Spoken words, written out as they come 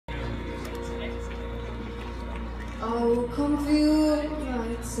I will come for you at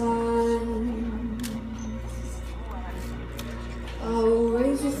night time. I will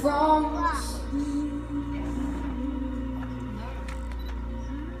raise you from the sleep.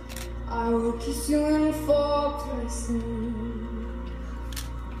 I will kiss you in 4 places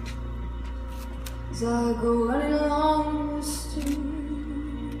as I go running along the street.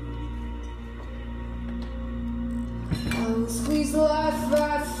 I will squeeze the life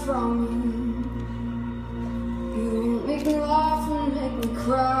right from you. You won't make me laugh and make me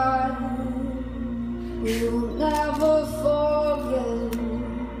cry. You will never forget.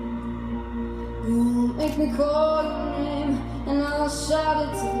 You won't make me call your name, and I'll shout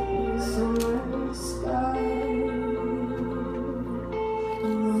it to the summer sky.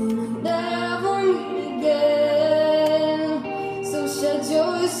 And we'll never meet again, so shed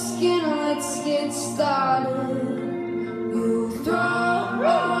your skin and let's get started.